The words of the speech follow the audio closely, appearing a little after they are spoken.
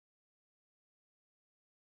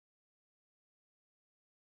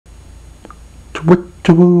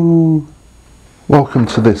Welcome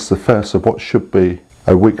to this, the first of what should be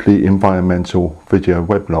a weekly environmental video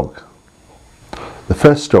weblog. The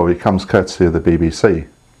first story comes courtesy of the BBC.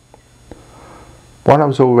 While I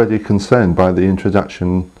was already concerned by the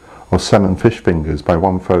introduction of salmon fish fingers by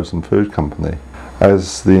one frozen food company,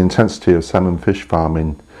 as the intensity of salmon fish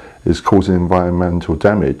farming is causing environmental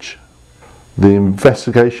damage, the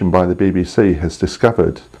investigation by the BBC has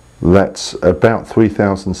discovered that about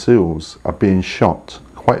 3,000 seals are being shot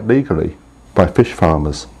quite legally by fish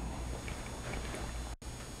farmers.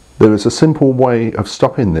 There is a simple way of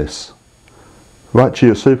stopping this. Write to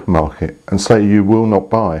your supermarket and say you will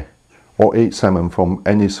not buy or eat salmon from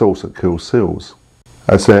any source that kills seals,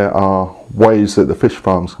 as there are ways that the fish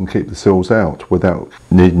farms can keep the seals out without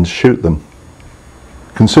needing to shoot them.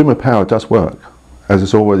 Consumer power does work, as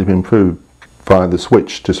has already been proved via the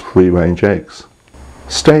switch to free-range eggs.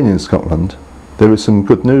 Staying in Scotland, there is some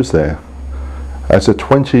good news there, as a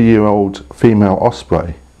 20-year-old female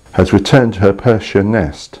osprey has returned to her Perthshire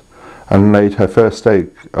nest and laid her first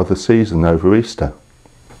egg of the season over Easter.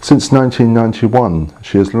 Since 1991,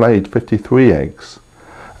 she has laid 53 eggs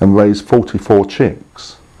and raised 44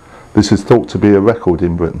 chicks. This is thought to be a record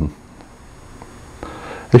in Britain.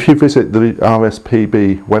 If you visit the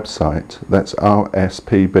RSPB website, that's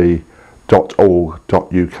rspb.org.uk,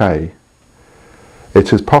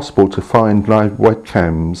 it is possible to find live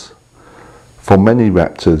webcams for many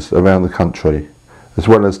raptors around the country, as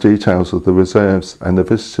well as details of the reserves and the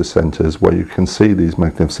visitor centres where you can see these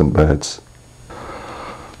magnificent birds.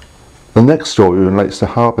 The next story relates to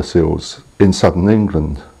harbour seals in southern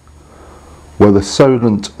England, where the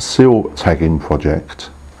Solent Seal Tagging Project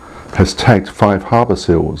has tagged 5 harbour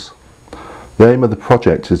seals. The aim of the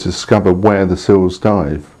project is to discover where the seals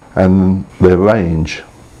dive and their range.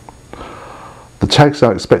 The tags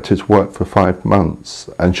are expected to work for 5 months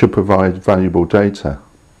and should provide valuable data.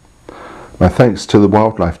 My thanks to the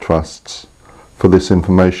Wildlife Trusts for this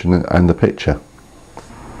information and the picture.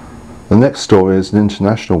 The next story is an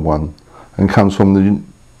international one and comes from the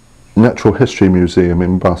Natural History Museum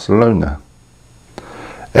in Barcelona.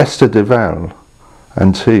 Esther Deval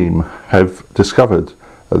and team have discovered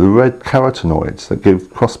that the red carotenoids that give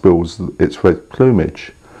crossbills its red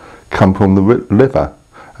plumage come from the liver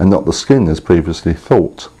and not the skin as previously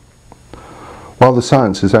thought. While the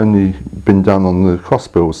science has only been done on the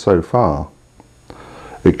crossbills so far,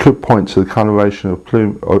 it could point to the coloration of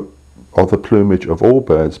the plumage of all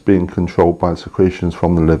birds being controlled by secretions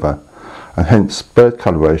from the liver, and hence bird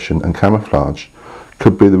coloration and camouflage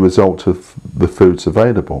could be the result of the foods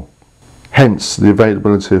available. Hence, the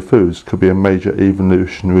availability of foods could be a major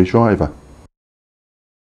evolutionary driver.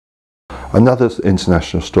 Another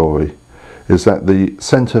international story is that the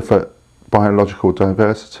Centre for Biological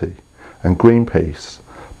Diversity and Greenpeace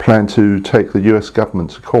plan to take the US government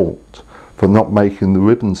to court for not making the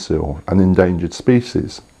ribbon seal an endangered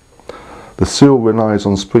species. The seal relies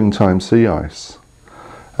on springtime sea ice,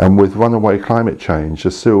 and with runaway climate change,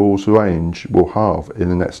 the seal's range will halve in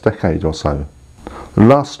the next decade or so. The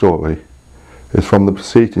last story is from the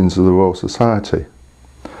Proceedings of the Royal Society,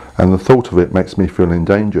 and the thought of it makes me feel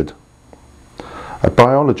endangered. A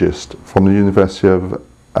biologist from the University of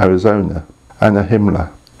Arizona, Anna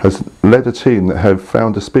Himmler, has led a team that have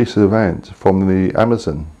found a species of ant from the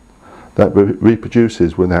Amazon that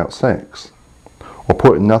reproduces without sex, or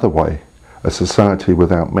put another way, a society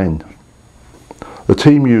without men. The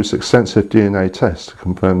team used extensive DNA tests to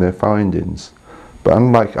confirm their findings, but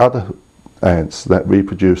unlike other ants that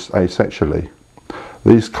reproduce asexually,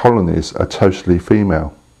 these colonies are totally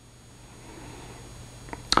female.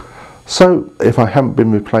 So, if I haven't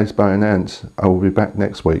been replaced by an ant, I will be back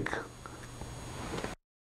next week.